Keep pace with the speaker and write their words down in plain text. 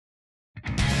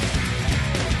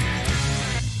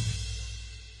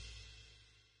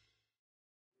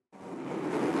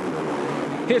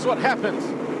Here's what happens.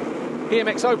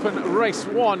 EMX Open Race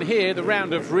 1 here, the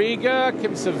round of Riga.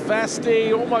 Kim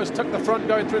Savasti almost took the front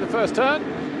going through the first turn,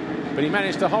 but he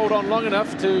managed to hold on long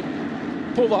enough to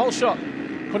pull the whole shot.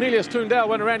 Cornelius Tundell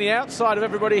went around the outside of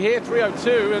everybody here,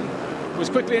 3:02, and was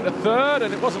quickly into third,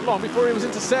 and it wasn't long before he was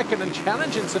into second and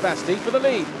challenging Savasti for the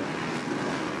lead.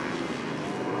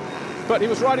 But he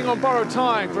was riding on borrowed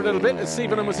time for a little bit as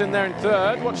Sievenen was in there in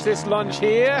third. Watch this lunge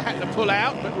here, had to pull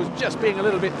out, but was just being a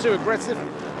little bit too aggressive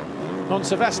on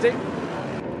Savasti.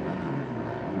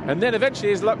 And then eventually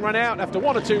his luck ran out after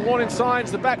one or two warning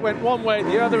signs. The back went one way or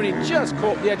the other, and he just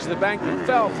caught the edge of the bank and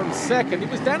fell from second. He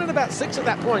was down at about 6 at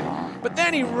that point, but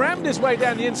then he rammed his way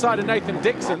down the inside of Nathan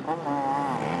Dixon.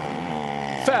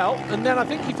 Fell, and then I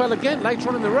think he fell again later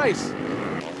on in the race.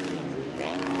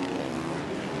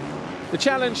 The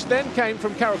challenge then came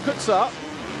from Karel Kutsar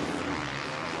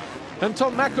and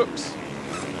Tom Makkuks.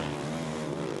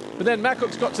 But then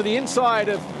Makkuks got to the inside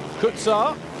of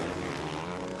Kutsar.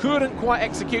 Couldn't quite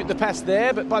execute the pass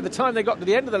there, but by the time they got to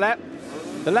the end of the lap,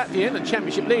 the Latvian and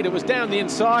championship leader was down the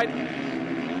inside,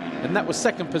 and that was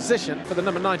second position for the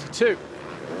number 92.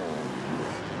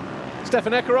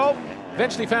 Stefan Eckerol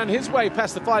eventually found his way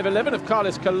past the 5:11 of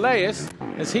Carlos Calais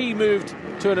as he moved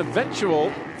to an eventual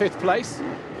 5th place.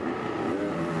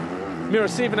 Miro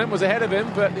Sievenen was ahead of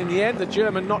him, but in the end, the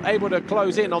German not able to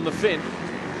close in on the Finn.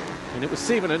 And it was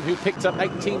Sievenen who picked up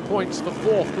 18 points for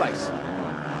 4th place.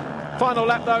 Final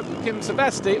lap, though, Kim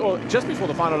Savasti, or just before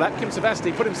the final lap, Kim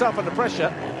Savasti put himself under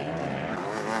pressure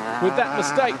with that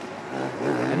mistake.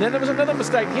 And then there was another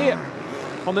mistake here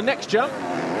on the next jump.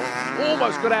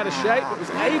 Almost got out of shape, but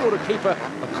was able to keep a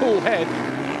cool head.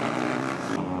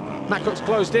 Makkuks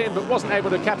closed in, but wasn't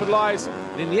able to capitalise.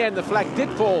 And in the end, the flag did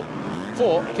fall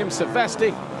for Kim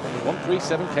Savasti,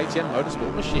 137 KTM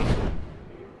Motorsport machine.